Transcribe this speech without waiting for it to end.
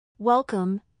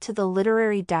Welcome to the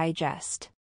Literary Digest.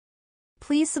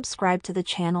 Please subscribe to the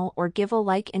channel or give a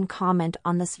like and comment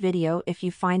on this video if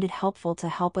you find it helpful to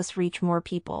help us reach more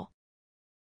people.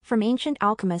 From ancient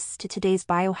alchemists to today's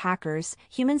biohackers,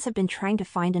 humans have been trying to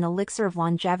find an elixir of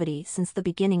longevity since the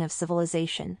beginning of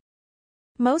civilization.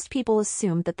 Most people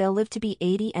assume that they'll live to be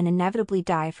 80 and inevitably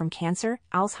die from cancer,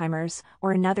 Alzheimer's,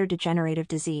 or another degenerative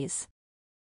disease.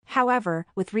 However,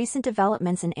 with recent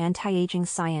developments in anti-aging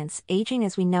science, aging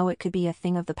as we know it could be a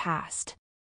thing of the past.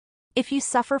 If you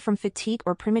suffer from fatigue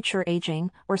or premature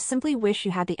aging, or simply wish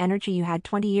you had the energy you had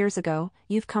 20 years ago,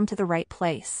 you've come to the right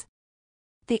place.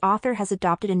 The author has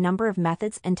adopted a number of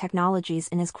methods and technologies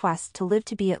in his quest to live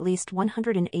to be at least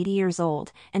 180 years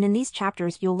old, and in these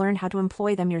chapters you'll learn how to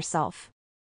employ them yourself.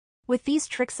 With these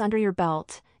tricks under your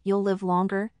belt, you'll live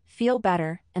longer, feel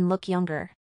better, and look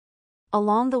younger.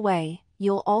 Along the way,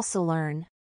 you'll also learn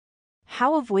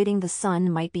how avoiding the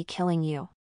sun might be killing you,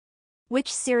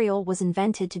 which cereal was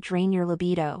invented to drain your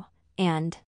libido,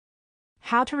 and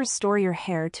how to restore your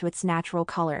hair to its natural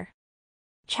color.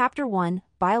 Chapter 1: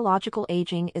 Biological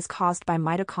aging is caused by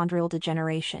mitochondrial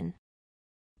degeneration.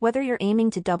 Whether you're aiming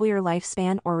to double your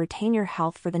lifespan or retain your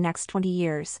health for the next 20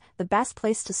 years, the best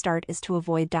place to start is to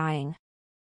avoid dying.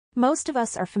 Most of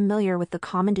us are familiar with the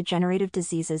common degenerative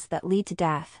diseases that lead to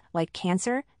death, like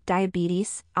cancer,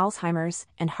 diabetes, Alzheimer's,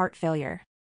 and heart failure.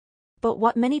 But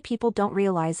what many people don't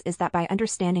realize is that by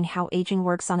understanding how aging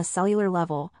works on a cellular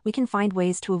level, we can find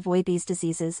ways to avoid these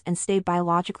diseases and stay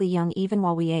biologically young even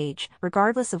while we age,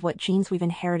 regardless of what genes we've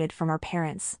inherited from our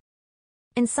parents.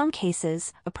 In some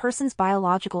cases, a person's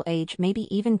biological age may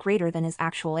be even greater than his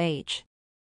actual age.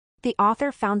 The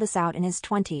author found this out in his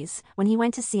 20s, when he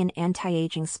went to see an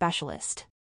anti-aging specialist.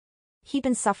 He'd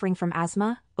been suffering from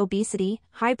asthma, obesity,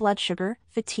 high blood sugar,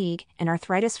 fatigue, and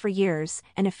arthritis for years,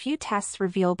 and a few tests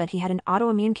revealed that he had an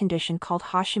autoimmune condition called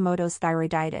Hashimoto's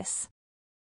thyroiditis.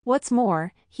 What's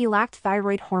more, he lacked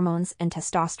thyroid hormones and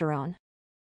testosterone.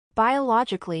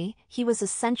 Biologically, he was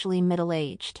essentially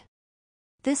middle-aged.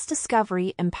 This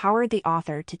discovery empowered the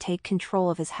author to take control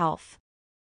of his health.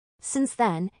 Since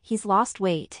then, he's lost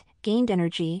weight, gained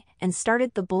energy, and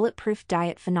started the bulletproof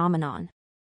diet phenomenon.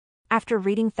 After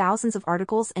reading thousands of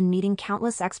articles and meeting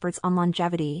countless experts on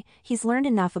longevity, he's learned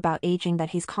enough about aging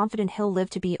that he's confident he'll live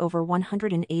to be over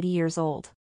 180 years old.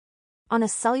 On a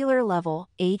cellular level,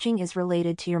 aging is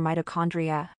related to your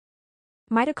mitochondria.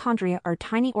 Mitochondria are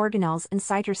tiny organelles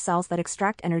inside your cells that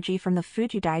extract energy from the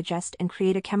food you digest and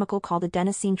create a chemical called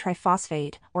adenosine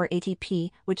triphosphate, or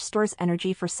ATP, which stores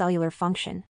energy for cellular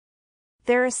function.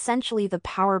 They're essentially the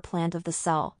power plant of the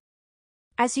cell.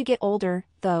 As you get older,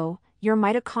 though, your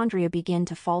mitochondria begin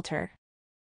to falter.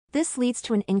 This leads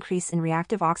to an increase in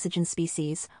reactive oxygen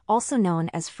species, also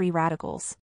known as free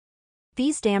radicals.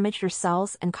 These damage your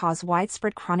cells and cause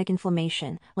widespread chronic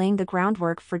inflammation, laying the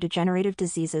groundwork for degenerative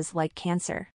diseases like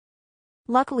cancer.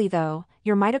 Luckily though,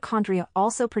 your mitochondria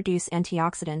also produce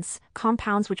antioxidants,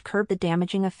 compounds which curb the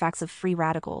damaging effects of free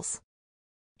radicals.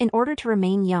 In order to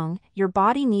remain young, your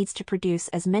body needs to produce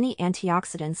as many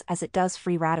antioxidants as it does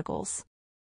free radicals.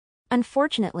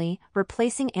 Unfortunately,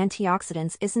 replacing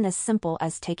antioxidants isn't as simple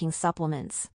as taking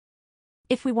supplements.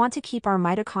 If we want to keep our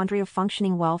mitochondria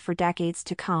functioning well for decades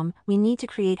to come, we need to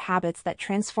create habits that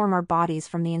transform our bodies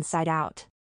from the inside out.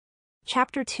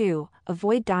 Chapter 2: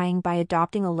 Avoid dying by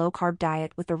adopting a low-carb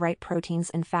diet with the right proteins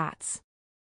and fats.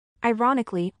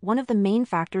 Ironically, one of the main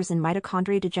factors in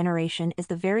mitochondria degeneration is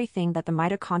the very thing that the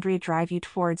mitochondria drive you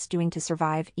towards doing to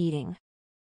survive: eating.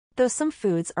 Though some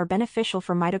foods are beneficial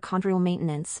for mitochondrial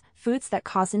maintenance, foods that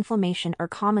cause inflammation are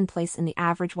commonplace in the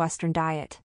average Western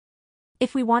diet.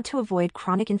 If we want to avoid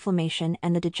chronic inflammation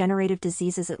and the degenerative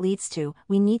diseases it leads to,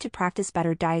 we need to practice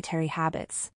better dietary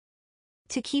habits.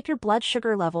 To keep your blood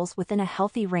sugar levels within a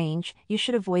healthy range, you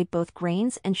should avoid both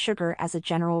grains and sugar as a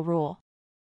general rule.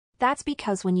 That's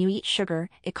because when you eat sugar,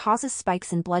 it causes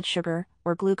spikes in blood sugar,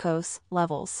 or glucose,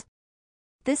 levels.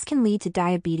 This can lead to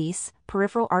diabetes,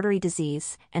 peripheral artery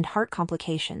disease, and heart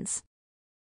complications.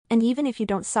 And even if you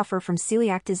don't suffer from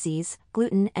celiac disease,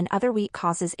 gluten and other wheat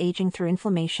causes aging through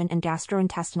inflammation and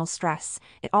gastrointestinal stress.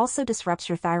 It also disrupts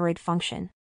your thyroid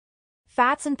function.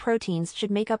 Fats and proteins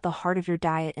should make up the heart of your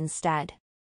diet instead.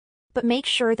 But make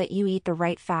sure that you eat the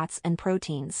right fats and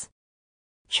proteins.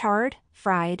 Charred,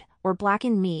 fried, or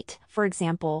blackened meat, for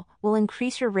example, will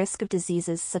increase your risk of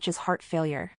diseases such as heart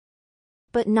failure.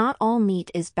 But not all meat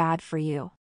is bad for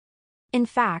you. In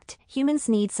fact, humans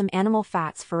need some animal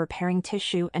fats for repairing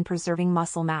tissue and preserving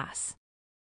muscle mass.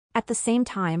 At the same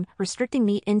time, restricting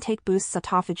meat intake boosts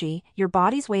autophagy, your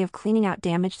body's way of cleaning out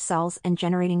damaged cells and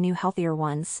generating new healthier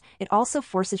ones. It also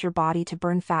forces your body to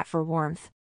burn fat for warmth.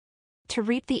 To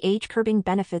reap the age-curbing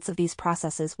benefits of these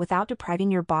processes without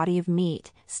depriving your body of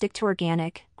meat, stick to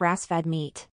organic, grass-fed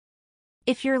meat.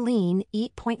 If you're lean,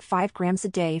 eat 0.5 grams a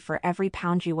day for every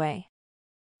pound you weigh.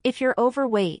 If you're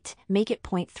overweight, make it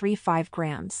 0.35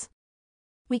 grams.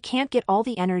 We can't get all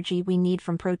the energy we need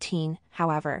from protein,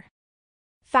 however.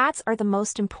 Fats are the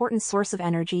most important source of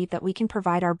energy that we can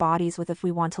provide our bodies with if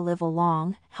we want to live a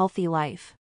long, healthy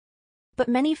life. But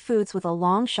many foods with a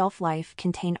long shelf life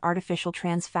contain artificial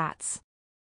trans fats.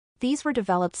 These were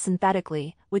developed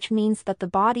synthetically, which means that the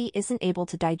body isn't able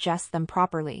to digest them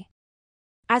properly.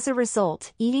 As a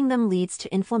result, eating them leads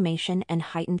to inflammation and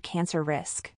heightened cancer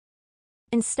risk.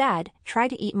 Instead, try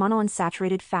to eat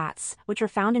monounsaturated fats, which are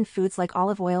found in foods like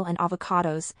olive oil and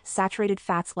avocados, saturated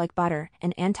fats like butter,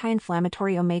 and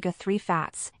anti-inflammatory omega-3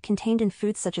 fats, contained in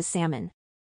foods such as salmon.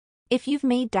 If you've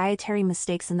made dietary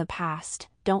mistakes in the past,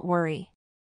 don't worry.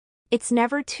 It's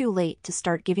never too late to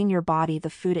start giving your body the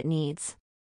food it needs.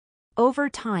 Over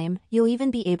time, you'll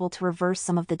even be able to reverse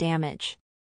some of the damage.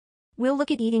 We'll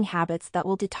look at eating habits that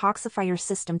will detoxify your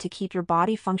system to keep your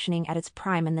body functioning at its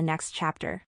prime in the next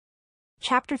chapter.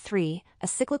 Chapter 3, A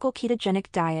cyclical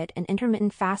ketogenic diet and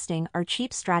intermittent fasting are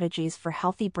cheap strategies for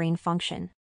healthy brain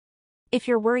function. If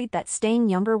you're worried that staying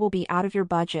younger will be out of your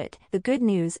budget, the good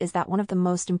news is that one of the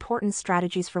most important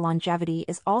strategies for longevity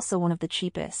is also one of the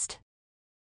cheapest.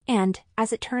 And,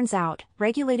 as it turns out,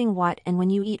 regulating what and when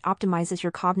you eat optimizes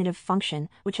your cognitive function,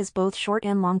 which has both short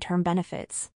and long-term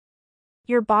benefits.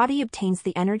 Your body obtains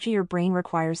the energy your brain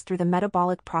requires through the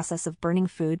metabolic process of burning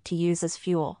food to use as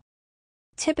fuel.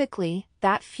 Typically,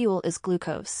 that fuel is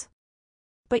glucose.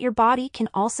 But your body can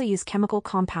also use chemical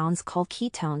compounds called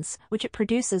ketones, which it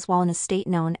produces while in a state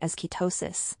known as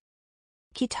ketosis.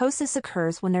 Ketosis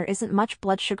occurs when there isn't much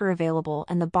blood sugar available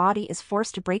and the body is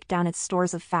forced to break down its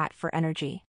stores of fat for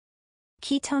energy.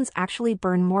 Ketones actually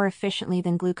burn more efficiently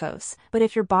than glucose, but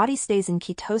if your body stays in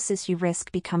ketosis, you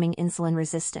risk becoming insulin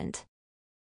resistant.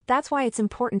 That's why it's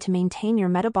important to maintain your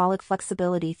metabolic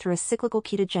flexibility through a cyclical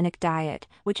ketogenic diet,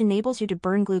 which enables you to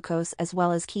burn glucose as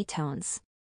well as ketones.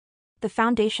 The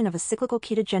foundation of a cyclical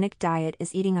ketogenic diet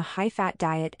is eating a high-fat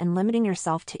diet and limiting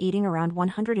yourself to eating around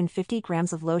 150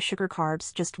 grams of low-sugar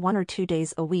carbs just 1 or 2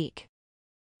 days a week.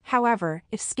 However,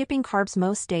 if skipping carbs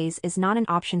most days is not an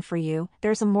option for you,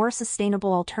 there's a more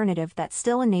sustainable alternative that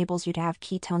still enables you to have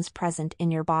ketones present in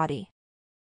your body.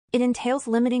 It entails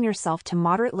limiting yourself to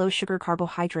moderate low-sugar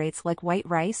carbohydrates like white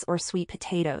rice or sweet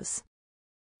potatoes.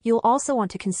 You'll also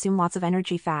want to consume lots of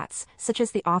energy fats, such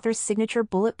as the author's signature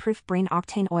bulletproof brain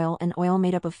octane oil, an oil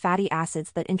made up of fatty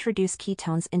acids that introduce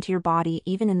ketones into your body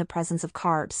even in the presence of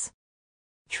carbs.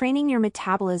 Training your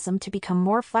metabolism to become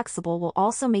more flexible will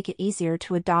also make it easier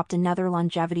to adopt another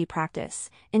longevity practice,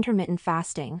 intermittent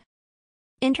fasting.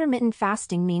 Intermittent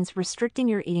fasting means restricting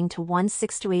your eating to one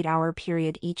 6 to 8 hour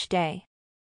period each day.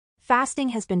 Fasting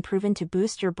has been proven to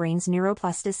boost your brain's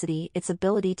neuroplasticity, its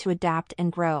ability to adapt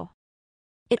and grow.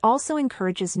 It also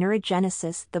encourages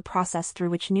neurogenesis, the process through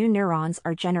which new neurons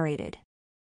are generated.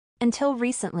 Until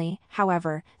recently,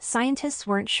 however, scientists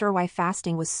weren't sure why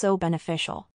fasting was so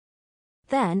beneficial.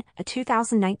 Then, a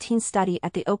 2019 study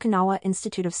at the Okinawa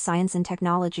Institute of Science and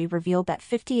Technology revealed that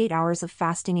 58 hours of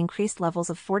fasting increased levels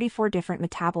of 44 different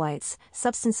metabolites,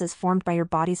 substances formed by your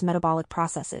body's metabolic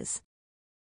processes.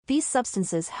 These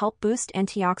substances help boost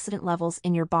antioxidant levels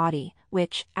in your body,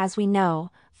 which, as we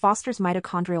know, fosters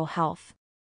mitochondrial health.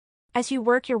 As you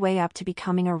work your way up to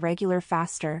becoming a regular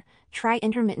faster, try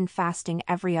intermittent fasting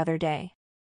every other day.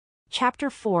 Chapter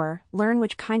 4, Learn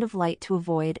which kind of light to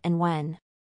avoid and when.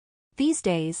 These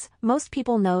days, most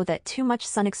people know that too much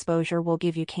sun exposure will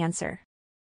give you cancer.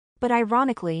 But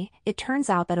ironically, it turns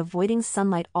out that avoiding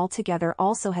sunlight altogether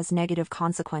also has negative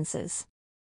consequences.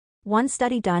 One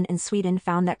study done in Sweden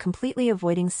found that completely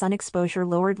avoiding sun exposure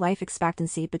lowered life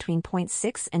expectancy between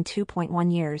 0.6 and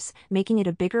 2.1 years, making it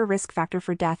a bigger risk factor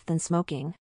for death than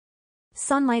smoking.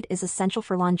 Sunlight is essential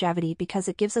for longevity because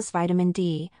it gives us vitamin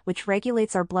D, which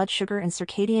regulates our blood sugar and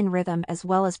circadian rhythm, as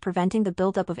well as preventing the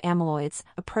buildup of amyloids,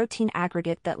 a protein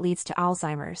aggregate that leads to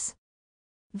Alzheimer's.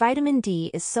 Vitamin D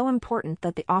is so important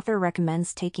that the author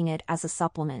recommends taking it as a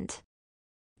supplement.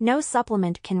 No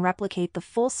supplement can replicate the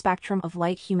full spectrum of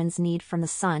light humans need from the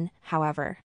sun,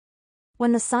 however.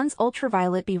 When the sun's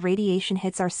ultraviolet B radiation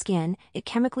hits our skin, it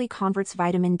chemically converts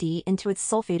vitamin D into its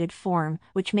sulfated form,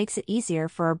 which makes it easier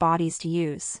for our bodies to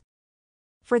use.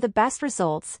 For the best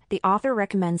results, the author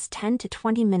recommends 10 to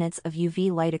 20 minutes of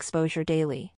UV light exposure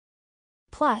daily.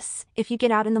 Plus, if you get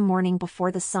out in the morning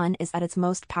before the sun is at its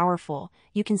most powerful,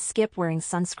 you can skip wearing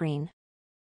sunscreen.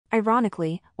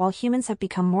 Ironically, while humans have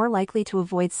become more likely to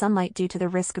avoid sunlight due to the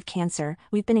risk of cancer,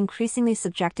 we've been increasingly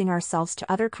subjecting ourselves to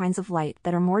other kinds of light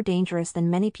that are more dangerous than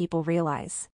many people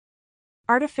realize.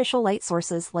 Artificial light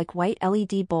sources like white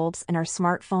LED bulbs and our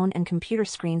smartphone and computer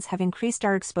screens have increased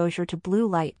our exposure to blue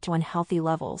light to unhealthy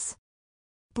levels.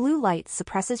 Blue light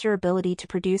suppresses your ability to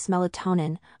produce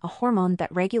melatonin, a hormone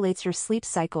that regulates your sleep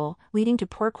cycle, leading to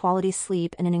poor quality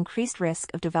sleep and an increased risk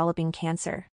of developing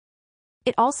cancer.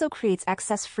 It also creates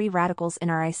excess free radicals in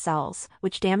our eye cells,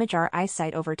 which damage our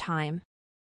eyesight over time.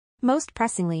 Most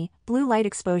pressingly, blue light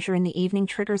exposure in the evening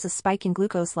triggers a spike in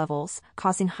glucose levels,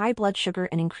 causing high blood sugar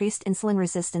and increased insulin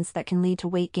resistance that can lead to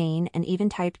weight gain and even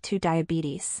type 2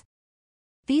 diabetes.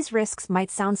 These risks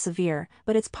might sound severe,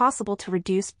 but it's possible to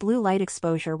reduce blue light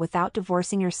exposure without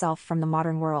divorcing yourself from the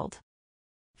modern world.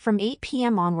 From 8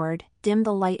 p.m. onward, dim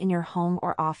the light in your home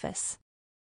or office.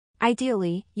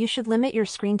 Ideally, you should limit your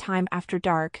screen time after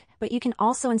dark, but you can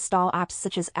also install apps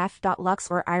such as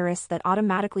f.lux or Iris that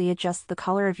automatically adjust the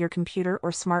color of your computer or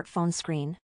smartphone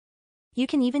screen. You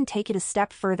can even take it a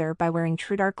step further by wearing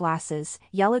TrueDark glasses,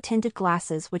 yellow-tinted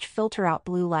glasses which filter out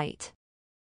blue light.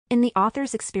 In the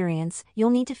author's experience, you'll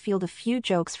need to field a few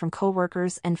jokes from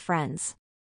coworkers and friends.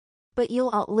 But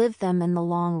you'll outlive them in the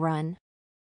long run.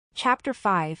 Chapter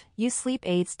 5: Use sleep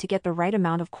aids to get the right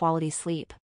amount of quality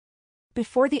sleep.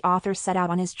 Before the author set out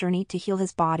on his journey to heal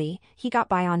his body, he got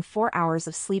by on 4 hours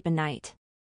of sleep a night.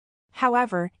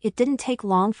 However, it didn't take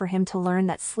long for him to learn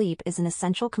that sleep is an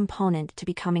essential component to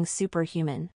becoming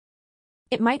superhuman.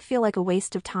 It might feel like a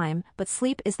waste of time, but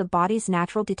sleep is the body's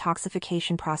natural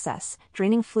detoxification process,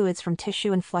 draining fluids from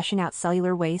tissue and flushing out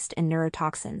cellular waste and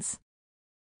neurotoxins.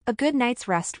 A good night's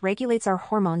rest regulates our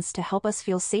hormones to help us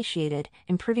feel satiated,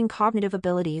 improving cognitive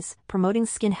abilities, promoting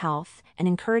skin health, and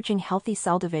encouraging healthy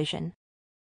cell division.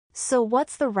 So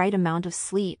what's the right amount of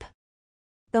sleep?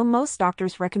 Though most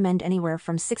doctors recommend anywhere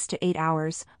from 6 to 8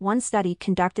 hours, one study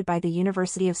conducted by the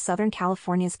University of Southern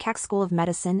California's Keck School of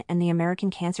Medicine and the American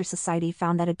Cancer Society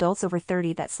found that adults over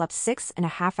 30 that slept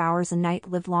 6.5 hours a night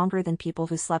lived longer than people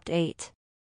who slept 8.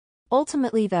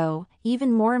 Ultimately though,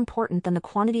 even more important than the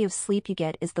quantity of sleep you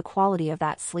get is the quality of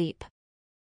that sleep.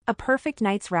 A perfect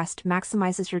night's rest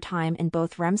maximizes your time in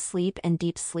both REM sleep and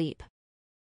deep sleep.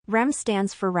 REM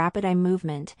stands for rapid eye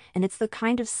movement, and it's the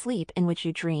kind of sleep in which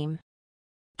you dream.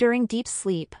 During deep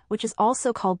sleep, which is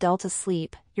also called delta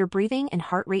sleep, your breathing and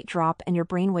heart rate drop and your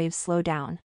brainwaves slow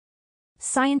down.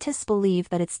 Scientists believe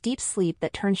that it's deep sleep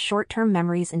that turns short-term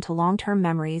memories into long-term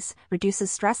memories,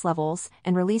 reduces stress levels,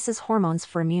 and releases hormones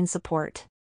for immune support.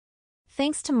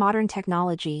 Thanks to modern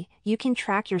technology, you can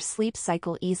track your sleep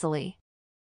cycle easily.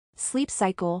 Sleep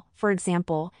Cycle, for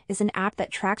example, is an app that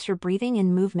tracks your breathing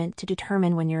and movement to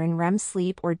determine when you're in REM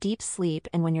sleep or deep sleep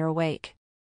and when you're awake.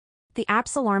 The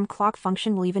app's alarm clock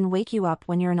function will even wake you up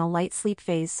when you're in a light sleep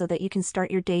phase so that you can start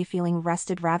your day feeling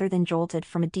rested rather than jolted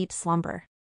from a deep slumber.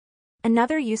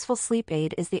 Another useful sleep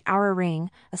aid is the Oura Ring,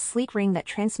 a sleek ring that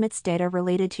transmits data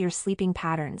related to your sleeping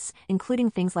patterns, including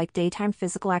things like daytime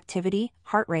physical activity,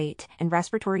 heart rate, and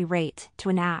respiratory rate, to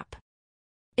an app.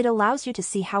 It allows you to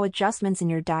see how adjustments in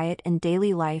your diet and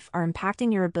daily life are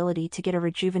impacting your ability to get a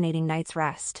rejuvenating night's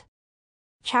rest.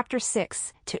 Chapter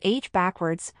 6: To age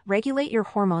backwards, regulate your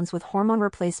hormones with hormone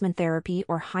replacement therapy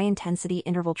or high-intensity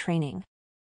interval training.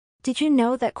 Did you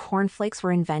know that cornflakes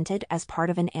were invented as part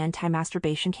of an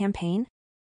anti-masturbation campaign?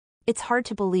 It's hard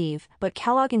to believe, but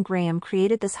Kellogg and Graham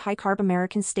created this high-carb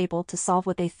American staple to solve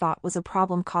what they thought was a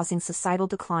problem causing societal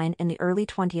decline in the early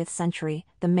 20th century,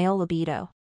 the male libido.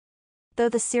 Though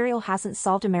the cereal hasn't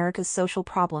solved America's social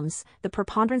problems, the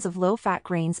preponderance of low-fat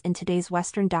grains in today's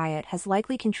Western diet has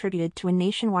likely contributed to a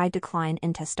nationwide decline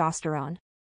in testosterone.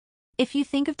 If you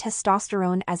think of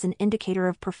testosterone as an indicator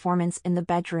of performance in the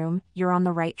bedroom, you're on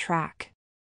the right track.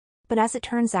 But as it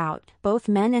turns out, both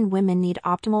men and women need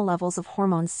optimal levels of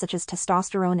hormones such as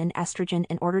testosterone and estrogen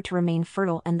in order to remain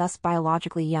fertile and thus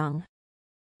biologically young.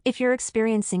 If you're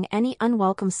experiencing any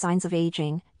unwelcome signs of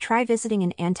aging, try visiting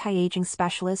an anti-aging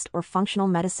specialist or functional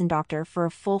medicine doctor for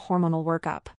a full hormonal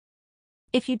workup.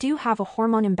 If you do have a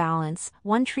hormone imbalance,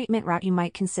 one treatment route you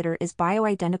might consider is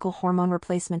bioidentical hormone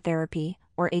replacement therapy,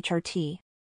 or HRT.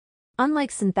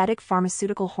 Unlike synthetic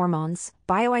pharmaceutical hormones,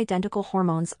 bioidentical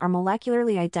hormones are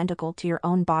molecularly identical to your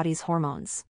own body's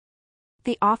hormones.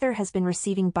 The author has been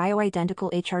receiving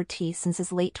bioidentical HRT since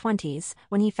his late 20s,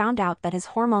 when he found out that his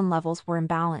hormone levels were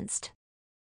imbalanced.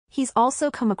 He's also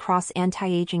come across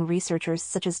anti-aging researchers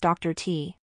such as Dr.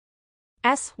 T.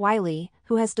 S. Wiley,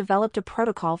 who has developed a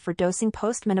protocol for dosing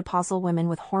postmenopausal women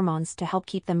with hormones to help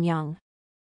keep them young.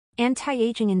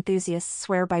 Anti-aging enthusiasts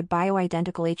swear by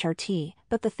bioidentical HRT,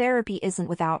 but the therapy isn't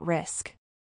without risk.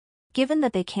 Given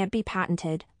that they can't be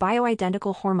patented,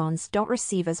 bioidentical hormones don't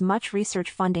receive as much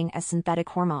research funding as synthetic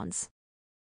hormones.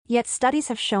 Yet studies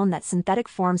have shown that synthetic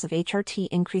forms of HRT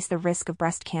increase the risk of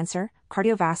breast cancer,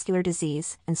 cardiovascular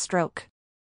disease, and stroke.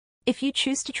 If you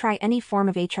choose to try any form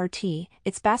of HRT,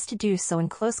 it's best to do so in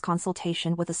close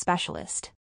consultation with a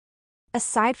specialist.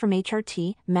 Aside from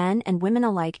HRT, men and women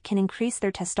alike can increase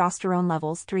their testosterone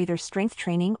levels through either strength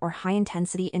training or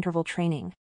high-intensity interval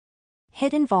training.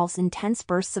 HIIT involves intense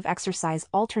bursts of exercise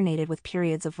alternated with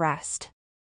periods of rest.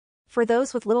 For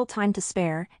those with little time to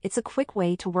spare, it's a quick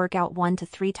way to work out 1 to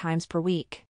 3 times per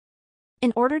week.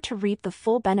 In order to reap the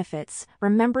full benefits,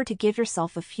 remember to give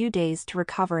yourself a few days to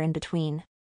recover in between.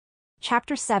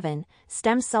 Chapter 7,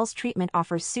 Stem Cells Treatment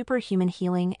offers superhuman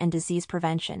healing and disease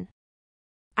prevention.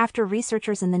 After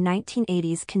researchers in the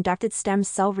 1980s conducted stem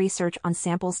cell research on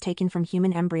samples taken from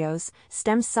human embryos,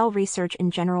 stem cell research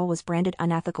in general was branded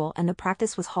unethical and the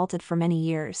practice was halted for many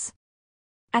years.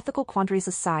 Ethical quandaries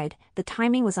aside, the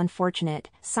timing was unfortunate.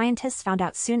 Scientists found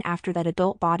out soon after that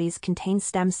adult bodies contain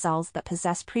stem cells that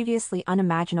possess previously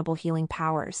unimaginable healing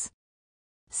powers.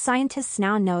 Scientists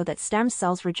now know that stem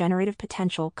cells' regenerative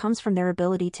potential comes from their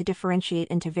ability to differentiate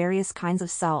into various kinds of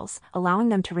cells, allowing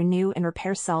them to renew and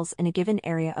repair cells in a given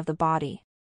area of the body.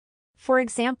 For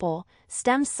example,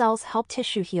 stem cells help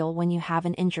tissue heal when you have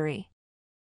an injury.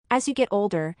 As you get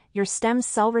older, your stem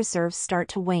cell reserves start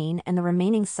to wane and the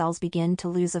remaining cells begin to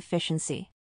lose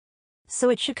efficiency. So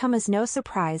it should come as no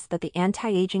surprise that the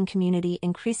anti-aging community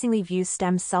increasingly views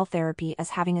stem cell therapy as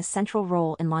having a central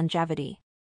role in longevity.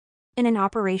 In an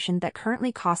operation that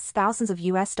currently costs thousands of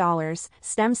US dollars,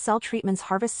 stem cell treatments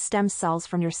harvest stem cells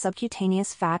from your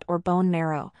subcutaneous fat or bone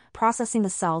marrow, processing the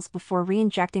cells before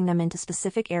re-injecting them into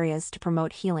specific areas to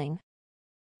promote healing.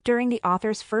 During the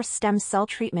author's first stem cell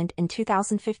treatment in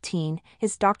 2015,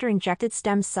 his doctor injected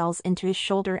stem cells into his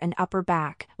shoulder and upper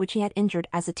back, which he had injured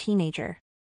as a teenager.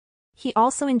 He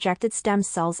also injected stem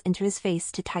cells into his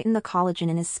face to tighten the collagen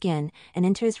in his skin, and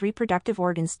into his reproductive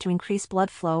organs to increase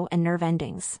blood flow and nerve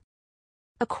endings.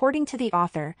 According to the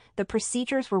author, the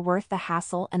procedures were worth the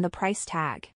hassle and the price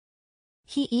tag.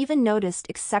 He even noticed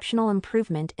exceptional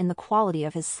improvement in the quality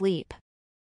of his sleep.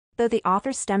 Though the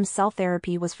author's stem cell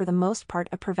therapy was for the most part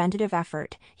a preventative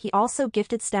effort, he also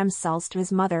gifted stem cells to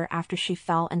his mother after she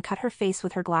fell and cut her face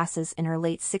with her glasses in her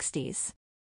late 60s.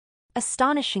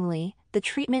 Astonishingly, the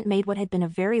treatment made what had been a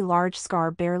very large scar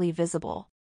barely visible.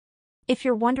 If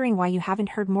you're wondering why you haven't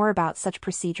heard more about such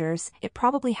procedures, it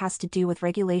probably has to do with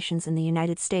regulations in the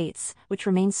United States, which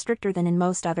remain stricter than in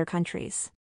most other countries.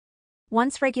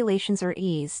 Once regulations are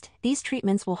eased, these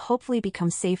treatments will hopefully become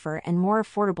safer and more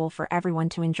affordable for everyone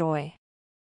to enjoy.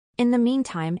 In the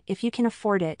meantime, if you can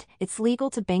afford it, it's legal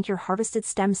to bank your harvested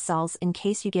stem cells in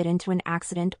case you get into an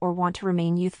accident or want to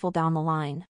remain youthful down the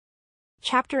line.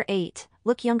 Chapter 8,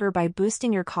 Look younger by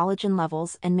boosting your collagen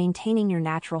levels and maintaining your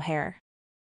natural hair.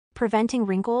 Preventing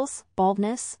wrinkles,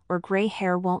 baldness, or gray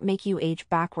hair won't make you age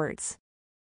backwards.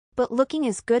 But looking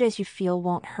as good as you feel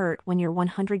won't hurt when you're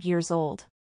 100 years old.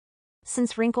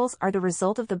 Since wrinkles are the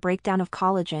result of the breakdown of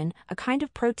collagen, a kind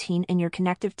of protein in your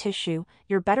connective tissue,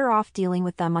 you're better off dealing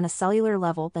with them on a cellular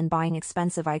level than buying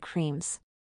expensive eye creams.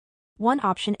 One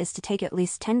option is to take at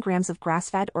least 10 grams of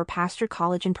grass-fed or pastured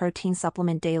collagen protein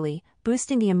supplement daily,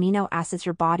 boosting the amino acids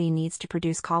your body needs to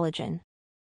produce collagen.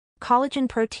 Collagen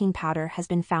protein powder has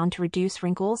been found to reduce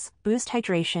wrinkles, boost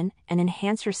hydration, and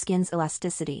enhance your skin's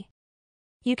elasticity.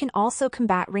 You can also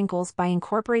combat wrinkles by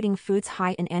incorporating foods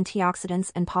high in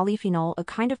antioxidants and polyphenol, a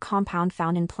kind of compound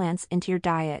found in plants, into your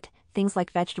diet, things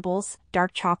like vegetables,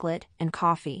 dark chocolate, and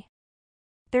coffee.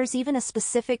 There's even a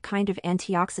specific kind of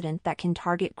antioxidant that can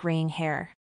target graying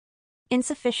hair.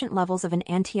 Insufficient levels of an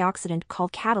antioxidant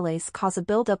called catalase cause a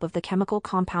buildup of the chemical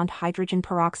compound hydrogen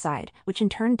peroxide, which in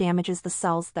turn damages the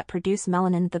cells that produce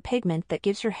melanin, the pigment that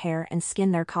gives your hair and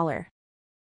skin their color.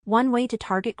 One way to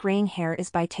target graying hair is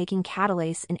by taking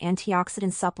catalase in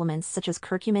antioxidant supplements such as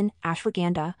curcumin,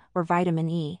 ashwagandha, or vitamin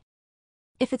E.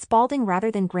 If it's balding rather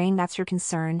than graying that's your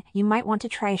concern, you might want to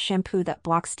try a shampoo that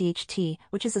blocks DHT,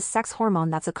 which is a sex hormone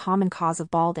that's a common cause of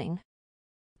balding.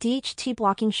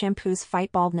 DHT-blocking shampoos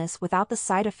fight baldness without the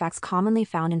side effects commonly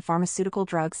found in pharmaceutical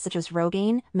drugs such as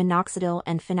Rogaine, minoxidil,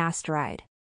 and finasteride.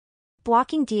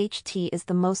 Blocking DHT is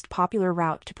the most popular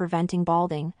route to preventing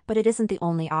balding, but it isn't the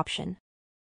only option.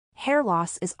 Hair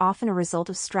loss is often a result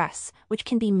of stress, which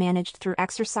can be managed through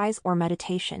exercise or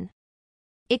meditation.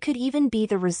 It could even be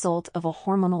the result of a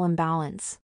hormonal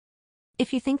imbalance.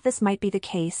 If you think this might be the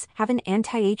case, have an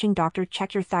anti-aging doctor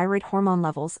check your thyroid hormone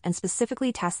levels and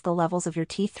specifically test the levels of your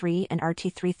T3 and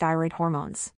RT3 thyroid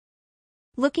hormones.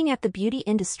 Looking at the beauty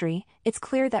industry, it's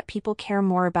clear that people care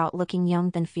more about looking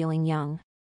young than feeling young.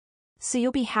 So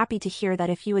you'll be happy to hear that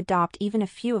if you adopt even a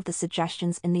few of the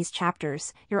suggestions in these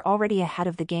chapters, you're already ahead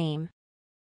of the game.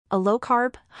 A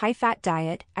low-carb, high-fat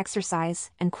diet, exercise,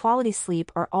 and quality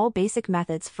sleep are all basic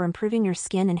methods for improving your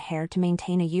skin and hair to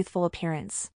maintain a youthful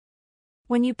appearance.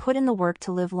 When you put in the work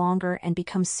to live longer and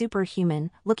become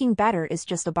superhuman, looking better is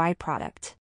just a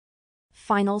byproduct.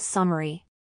 Final summary.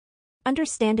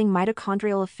 Understanding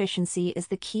mitochondrial efficiency is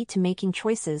the key to making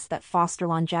choices that foster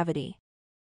longevity.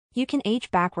 You can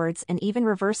age backwards and even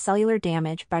reverse cellular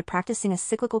damage by practicing a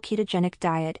cyclical ketogenic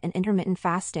diet and intermittent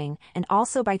fasting, and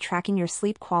also by tracking your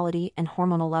sleep quality and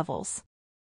hormonal levels.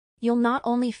 You'll not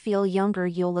only feel younger,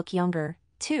 you'll look younger,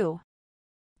 too.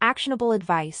 Actionable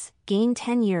advice: gain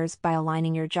 10 years by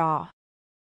aligning your jaw.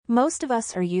 Most of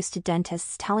us are used to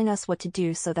dentists telling us what to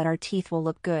do so that our teeth will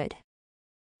look good.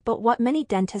 But what many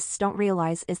dentists don't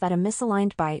realize is that a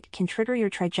misaligned bite can trigger your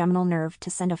trigeminal nerve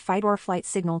to send a fight or flight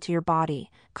signal to your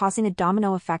body, causing a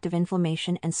domino effect of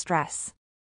inflammation and stress.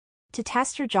 To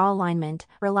test your jaw alignment,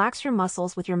 relax your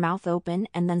muscles with your mouth open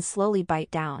and then slowly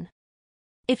bite down.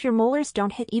 If your molars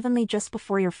don't hit evenly just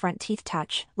before your front teeth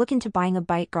touch, look into buying a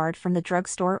bite guard from the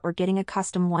drugstore or getting a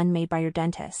custom one made by your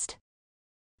dentist.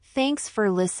 Thanks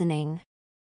for listening.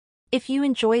 If you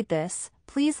enjoyed this,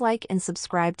 please like and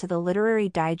subscribe to the Literary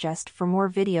Digest for more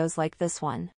videos like this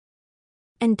one.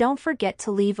 And don't forget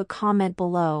to leave a comment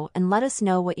below and let us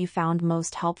know what you found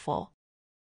most helpful.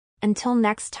 Until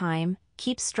next time,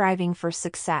 keep striving for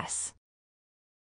success.